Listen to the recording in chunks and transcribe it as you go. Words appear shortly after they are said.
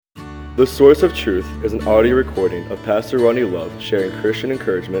The Source of Truth is an audio recording of Pastor Ronnie Love sharing Christian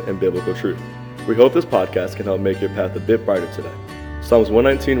encouragement and biblical truth. We hope this podcast can help make your path a bit brighter today. Psalms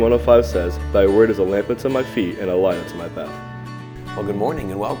 119:105 says, "Thy word is a lamp unto my feet and a light unto my path." Well, good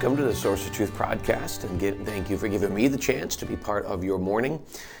morning and welcome to the Source of Truth podcast. And thank you for giving me the chance to be part of your morning.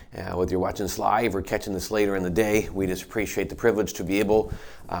 Whether you're watching this live or catching this later in the day, we just appreciate the privilege to be able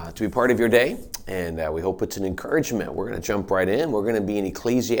to be part of your day. And we hope it's an encouragement. We're going to jump right in. We're going to be in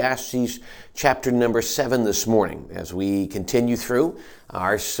Ecclesiastes chapter number 7 this morning as we continue through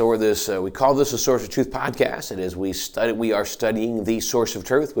we call this a Source of Truth podcast. It is we are studying the source of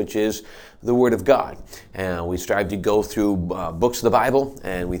truth, which is the Word of God. And we strive to go through books of the Bible,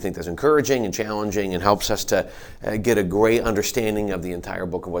 and we think that's encouraging and challenging and helps us to get a great understanding of the entire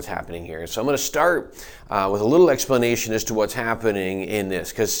book of what's happening here. So I'm going to start with a little explanation as to what's happening in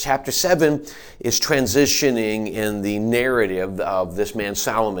this, because chapter 7 is transitioning in the narrative of this man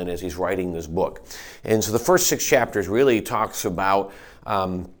Solomon as he's writing this book. And so the first 6 chapters really talks about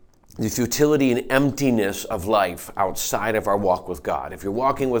the futility and emptiness of life outside of our walk with God. If you're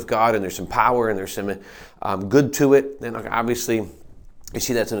walking with God and there's some power and there's some good to it, then obviously you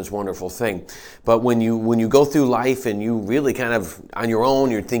see that's a wonderful thing. But when you go through life and you really kind of on your own,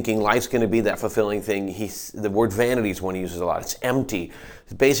 you're thinking life's going to be that fulfilling thing. The word vanity is one he uses a lot. It's empty.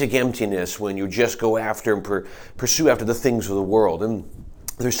 It's basic emptiness when you just go after and pursue after the things of the world. And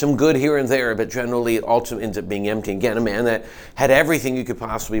there's some good here and there, but generally it ultimately ends up being empty. Again, a man that had everything you could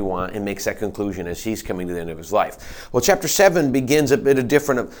possibly want and makes that conclusion as he's coming to the end of his life. Well, chapter 7 begins a bit a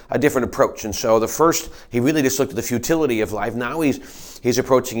different approach. And so the first, he really just looked at the futility of life. Now he's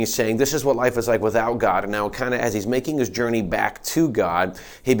approaching, he's saying, this is what life is like without God. And now kind of as he's making his journey back to God,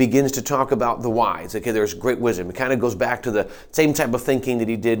 he begins to talk about the wise. Okay, there's great wisdom. It kind of goes back to the same type of thinking that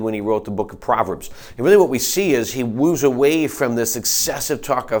he did when he wrote the book of Proverbs. And really what we see is he moves away from this excessive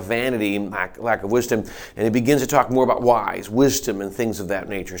talk of vanity, lack of wisdom, and he begins to talk more about wise, wisdom, and things of that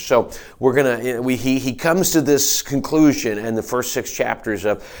nature. So he comes to this conclusion in the first 6 chapters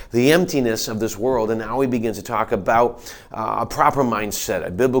of the emptiness of this world, and now he begins to talk about a proper mindset,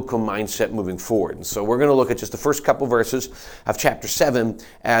 a biblical mindset moving forward. And so we're going to look at just the first couple verses of chapter 7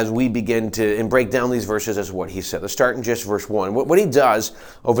 as we begin to break down these verses as what he said. Let's start in just verse 1. What he does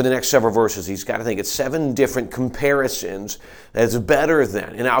over the next several verses, he's got to think it's 7 different comparisons that's better than.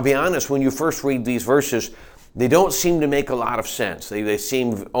 And I'll be honest, when you first read these verses, they don't seem to make a lot of sense. They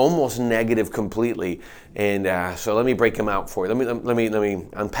seem almost negative completely. And so let me break them out for you. Let me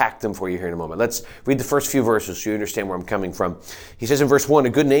unpack them for you here in a moment. Let's read the first few verses so you understand where I'm coming from. He says in verse 1, "A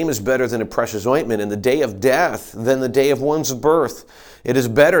good name is better than a precious ointment, and the day of death than the day of one's birth. It is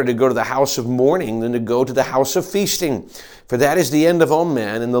better to go to the house of mourning than to go to the house of feasting. For that is the end of all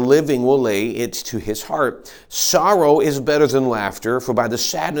men, and the living will lay it to his heart. Sorrow is better than laughter, for by the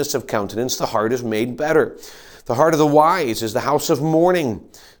sadness of countenance the heart is made better. The heart of the wise is the house of mourning,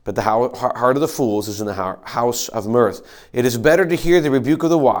 but the heart of the fools is in the house of mirth. It is better to hear the rebuke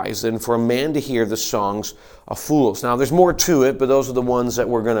of the wise than for a man to hear the songs of fools." Now, there's more to it, but those are the ones that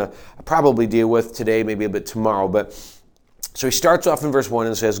we're going to probably deal with today, maybe a bit tomorrow. So he starts off in verse 1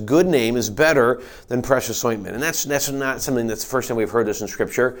 and says, "Good name is better than precious ointment." And that's not something that's the first time we've heard this in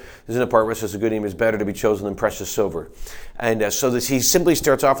Scripture. There's an part where it says, "A good name is better to be chosen than precious silver." And he simply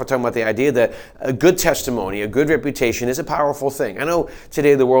starts off with talking about the idea that a good testimony, a good reputation is a powerful thing. I know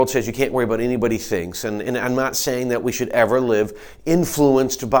today the world says you can't worry about what anybody thinks, and I'm not saying that we should ever live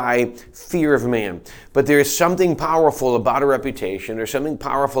influenced by fear of man. But there is something powerful about a reputation. There's something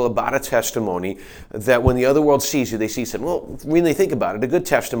powerful about a testimony that when the other world sees you, they see something. Well, really think about it. A good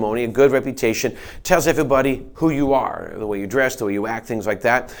testimony, a good reputation tells everybody who you are, the way you dress, the way you act, things like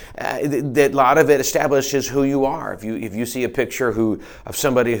that. That a lot of it establishes who you are. If you see a picture of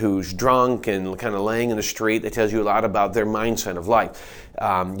somebody who's drunk and kind of laying in the street, that tells you a lot about their mindset of life.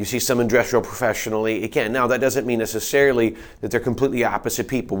 You see someone dressed real professionally. Again, now that doesn't mean necessarily that they're completely opposite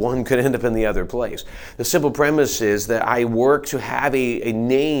people. One could end up in the other place. The simple premise is that I work to have a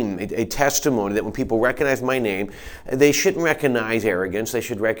name, a testimony that when people recognize my name, they shouldn't recognize arrogance. They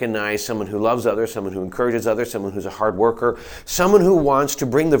should recognize someone who loves others, someone who encourages others, someone who's a hard worker, someone who wants to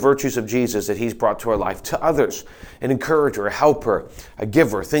bring the virtues of Jesus that he's brought to our life to others, an encourager, a helper, a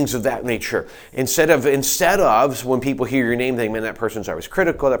giver, things of that nature. Instead of when people hear your name, they think, man, that person's always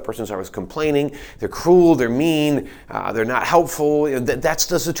critical, that person's always complaining, they're cruel, they're mean, they're not helpful. That's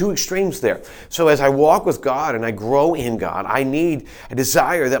the two extremes there. So as I walk with God and I grow in God, I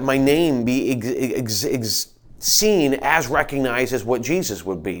desire that my name be seen as recognized as what Jesus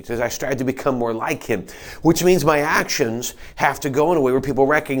would be, as I strive to become more like him, which means my actions have to go in a way where people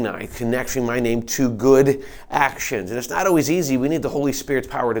recognize, connecting my name to good actions. And it's not always easy. We need the Holy Spirit's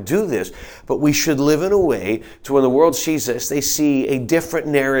power to do this, but we should live in a way to when the world sees us, they see a different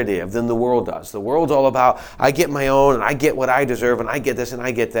narrative than the world does. The world's all about, I get my own, and I get what I deserve, and I get this, and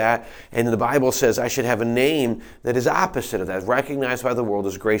I get that. And the Bible says I should have a name that is opposite of that, recognized by the world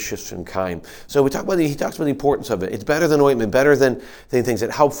as gracious and kind. So he talks about the importance of it. It's better than ointment, better than things that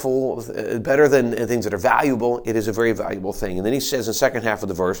are helpful, better than things that are valuable. It is a very valuable thing. And then he says in the second half of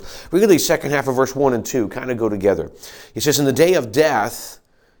the verse, really second half of verse 1 and 2 kind of go together. He says, in the day of death,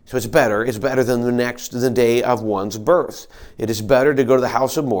 so it's better than the day of one's birth. It is better to go to the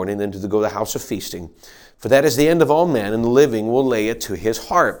house of mourning than to go to the house of feasting. For that is the end of all men, and the living will lay it to his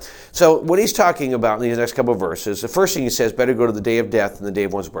heart. So what he's talking about in these next couple of verses, the first thing he says, better go to the day of death than the day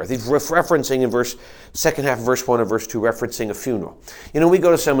of one's birth. He's referencing in second half of verse 1 and verse 2, referencing a funeral. We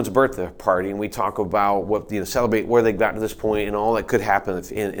go to someone's birthday party and we talk about what, celebrate where they got to this point and all that could happen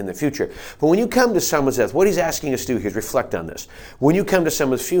in the future. But when you come to someone's death, what he's asking us to do here is reflect on this. When you come to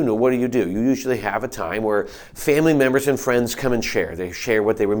someone's funeral, what do? You usually have a time where family members and friends come and share. They share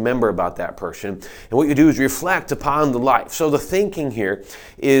what they remember about that person. And what you do is reflect upon the life. So the thinking here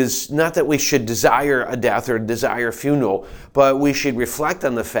is not that we should desire a death or desire a funeral, but we should reflect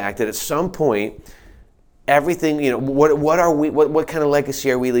on the fact that at some point, everything, what kind of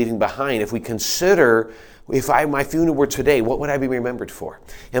legacy are we leaving behind? If we consider, if my funeral were today, what would I be remembered for?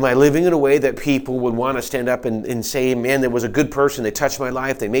 Am I living in a way that people would want to stand up and say, man, there was a good person, they touched my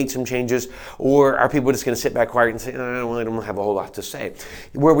life, they made some changes? Or are people just going to sit back quiet and say, no, I don't have a whole lot to say?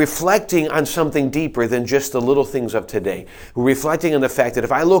 We're reflecting on something deeper than just the little things of today. We're reflecting on the fact that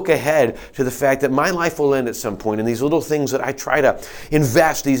if I look ahead to the fact that my life will end at some point, and these little things that I try to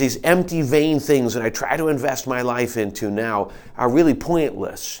invest, these empty, vain things that I try to invest my life into now are really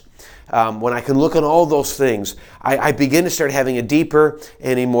pointless. When I can look at all those things, I begin to start having a deeper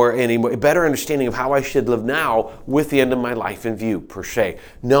and a better understanding of how I should live now with the end of my life in view, per se.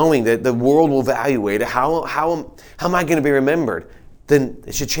 Knowing that the world will evaluate how am I going to be remembered? Then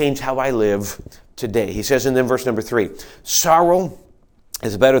it should change how I live today. He says in verse number 3, sorrow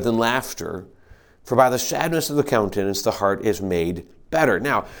is better than laughter, for by the sadness of the countenance the heart is made better.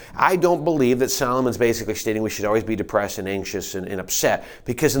 Now, I don't believe that Solomon's basically stating we should always be depressed and anxious and upset,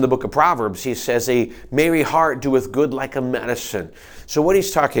 because in the book of Proverbs, he says, a merry heart doeth good like a medicine. So what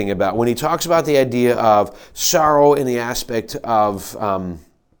he's talking about, when he talks about the idea of sorrow in the aspect of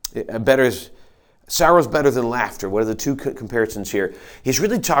sorrow is better than laughter, what are the two comparisons here? He's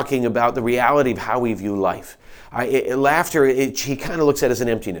really talking about the reality of how we view life. Laughter, he kind of looks at it as an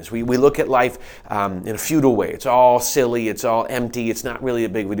emptiness. We look at life in a futile way. It's all silly. It's all empty. It's not really a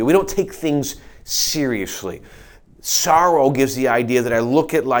big deal. We don't take things seriously. Sorrow gives the idea that I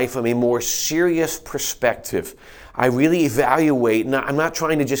look at life from a more serious perspective. I really evaluate. I'm not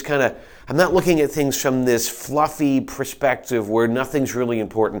trying to just I'm not looking at things from this fluffy perspective where nothing's really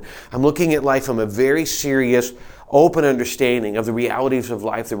important. I'm looking at life from a very serious, open understanding of the realities of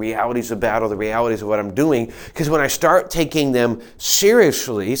life, the realities of battle, the realities of what I'm doing. Because when I start taking them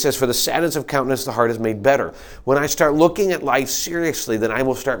seriously, he says, for the sadness of countenance, the heart is made better. When I start looking at life seriously, then I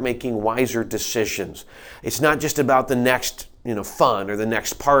will start making wiser decisions. It's not just about the next fun or the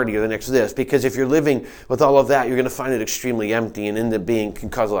next party or the next this, because if you're living with all of that, you're going to find it extremely empty and can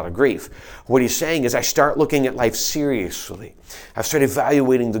cause a lot of grief. What he's saying is I start looking at life seriously. I start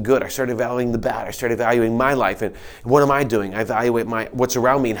evaluating the good. I start evaluating the bad. I start evaluating my life and what am I doing? I evaluate what's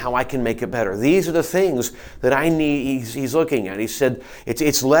around me and how I can make it better. These are the things that I need. He's looking at. He said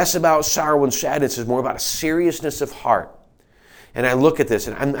it's less about sorrow and sadness. It's more about a seriousness of heart. And I look at this,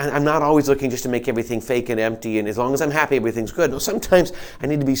 and I'm not always looking just to make everything fake and empty, and as long as I'm happy, everything's good. No, sometimes I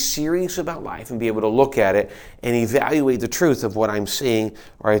need to be serious about life and be able to look at it and evaluate the truth of what I'm seeing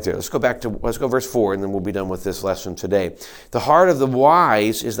right there. Let's go verse 4, and then we'll be done with this lesson today. The heart of the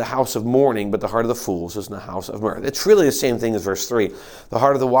wise is the house of mourning, but the heart of the fools is in the house of mirth. It's really the same thing as verse 3. The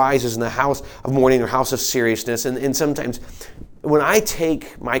heart of the wise is in the house of mourning or house of seriousness, and sometimes when I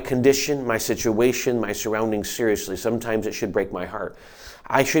take my condition, my situation, my surroundings seriously, sometimes it should break my heart.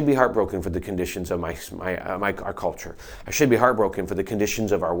 I should be heartbroken for the conditions of our culture. I should be heartbroken for the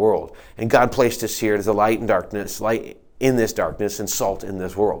conditions of our world. And God placed us here as a light in this darkness and salt in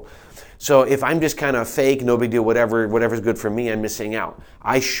this world. So if I'm just kind of fake, no big deal, whatever's good for me, I'm missing out.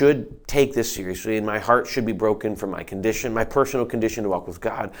 I should take this seriously, and my heart should be broken for my condition, my personal condition to walk with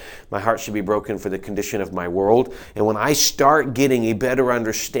God. My heart should be broken for the condition of my world. And when I start getting a better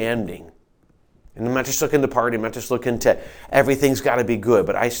understanding, and I'm not just looking to party, I'm not just looking to everything's got to be good,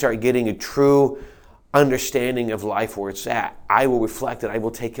 but I start getting a true understanding of life where it's at, I will reflect it. I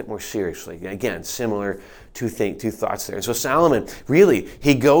will take it more seriously. Again, similar two thoughts there. And so Solomon, really,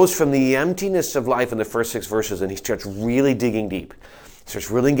 he goes from the emptiness of life in the first 6 verses, and he starts really digging deep. He starts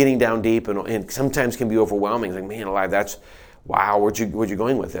really getting down deep, and sometimes can be overwhelming. Like, man alive, that's, wow, where'd you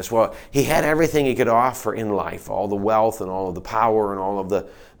going with this? Well, he had everything he could offer in life, all the wealth and all of the power and all of the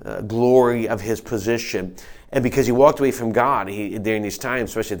glory of his position. And because he walked away from God, during these times,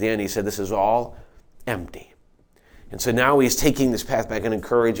 especially at the end, he said, this is all empty. And so now he's taking this path back and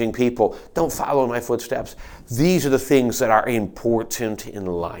encouraging people, don't follow in my footsteps. These are the things that are important in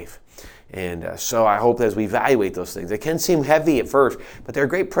life. And so I hope that as we evaluate those things, they can seem heavy at first, but they're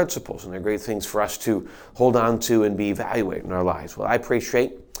great principles and they're great things for us to hold on to and be evaluated in our lives. Well, I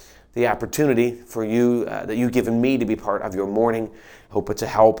appreciate the opportunity for you, that you've given me to be part of your morning. Hope it's a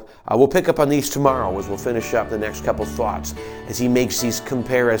help. We'll pick up on these tomorrow as we'll finish up the next couple thoughts as he makes these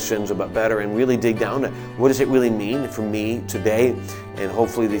comparisons about better and really dig down to what does it really mean for me today. And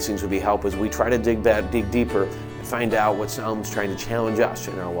hopefully these things will be help as we try to dig deeper and find out what Solomon's trying to challenge us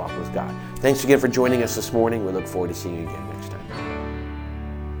in our walk with God. Thanks again for joining us this morning. We look forward to seeing you again.